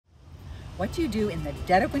What do you do in the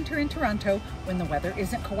dead of winter in Toronto when the weather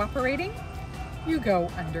isn't cooperating? You go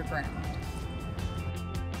underground.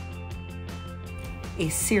 A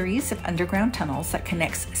series of underground tunnels that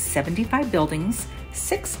connects 75 buildings,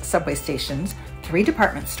 6 subway stations, 3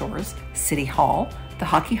 department stores, City Hall, the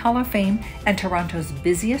Hockey Hall of Fame, and Toronto's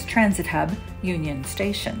busiest transit hub, Union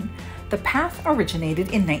Station. The path originated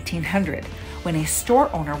in 1900 when a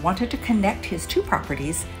store owner wanted to connect his 2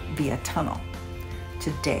 properties via tunnel.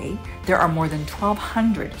 Today, there are more than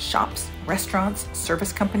 1,200 shops, restaurants,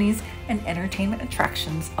 service companies, and entertainment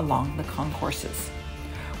attractions along the concourses.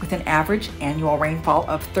 With an average annual rainfall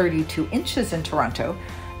of 32 inches in Toronto,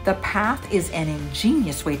 the path is an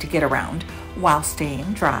ingenious way to get around while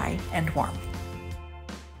staying dry and warm.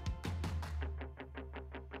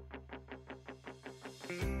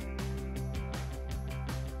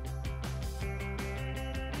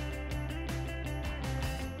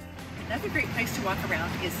 Another great place to walk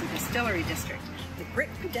around is the Distillery District. The brick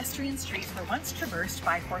pedestrian streets were once traversed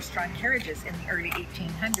by horse-drawn carriages in the early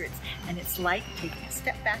 1800s, and it's like taking a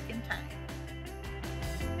step back in time.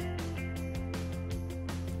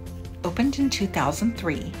 Opened in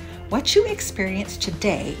 2003, what you experience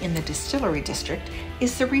today in the Distillery District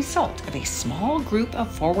is the result of a small group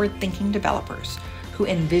of forward-thinking developers who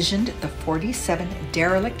envisioned the 47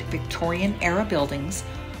 derelict Victorian-era buildings,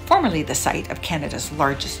 formerly the site of Canada's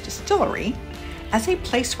largest distillery, as a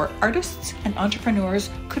place where artists and entrepreneurs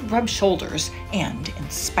could rub shoulders and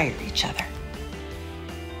inspire each other.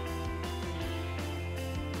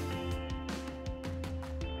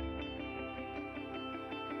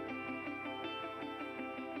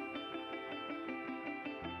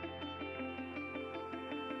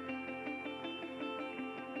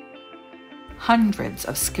 Hundreds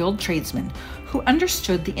of skilled tradesmen who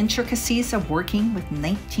understood the intricacies of working with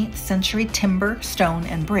 19th century timber, stone,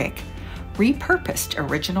 and brick repurposed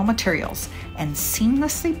original materials and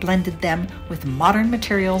seamlessly blended them with modern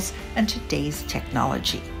materials and today's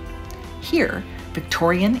technology. Here,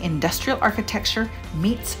 Victorian industrial architecture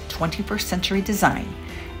meets 21st century design,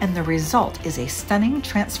 and the result is a stunning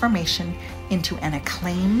transformation into an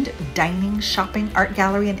acclaimed dining, shopping, art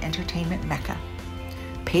gallery, and entertainment mecca.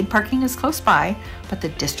 Paid parking is close by, but the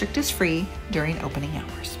district is free during opening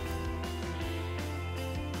hours.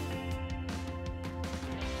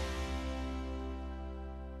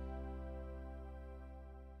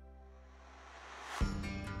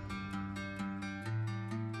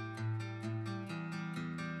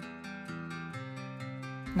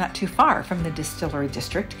 Not too far from the Distillery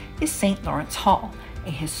District is St. Lawrence Hall, a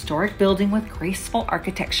historic building with graceful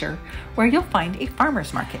architecture where you'll find a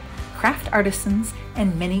farmer's market, craft artisans,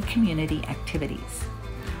 and many community activities.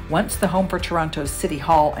 Once the home for Toronto's City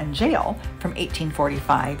Hall and Jail from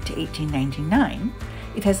 1845 to 1899,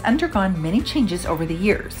 it has undergone many changes over the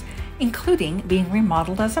years, including being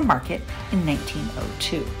remodeled as a market in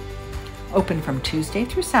 1902. Open from Tuesday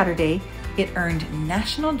through Saturday, it earned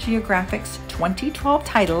National Geographic's 2012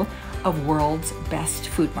 title of World's Best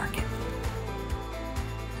Food Market.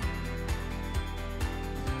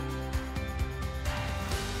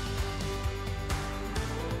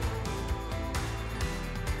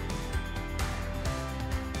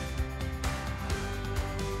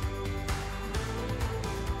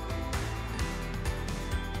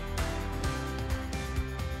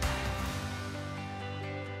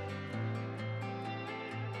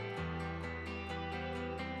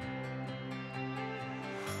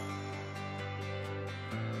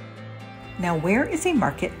 Now, where is a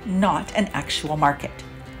market not an actual market?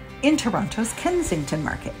 In Toronto's Kensington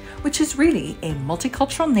Market, which is really a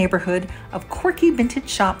multicultural neighborhood of quirky vintage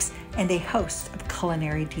shops and a host of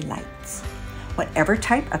culinary delights. Whatever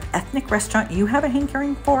type of ethnic restaurant you have a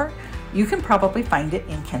hankering for, you can probably find it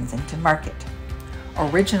in Kensington Market.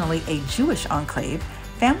 Originally a Jewish enclave,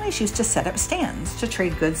 families used to set up stands to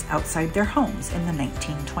trade goods outside their homes in the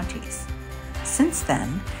 1920s. Since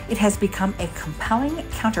then, it has become a compelling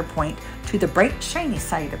counterpoint to the bright, shiny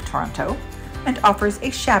side of Toronto and offers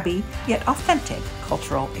a shabby yet authentic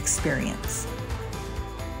cultural experience.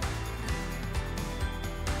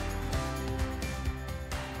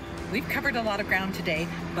 We've covered a lot of ground today,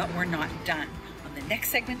 but we're not done. On the next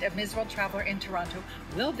segment of Ms. World Traveler in Toronto,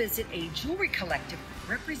 we'll visit a jewelry collective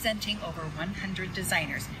representing over 100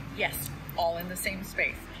 designers. Yes, all in the same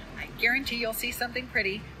space. I guarantee you'll see something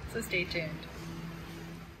pretty, so stay tuned.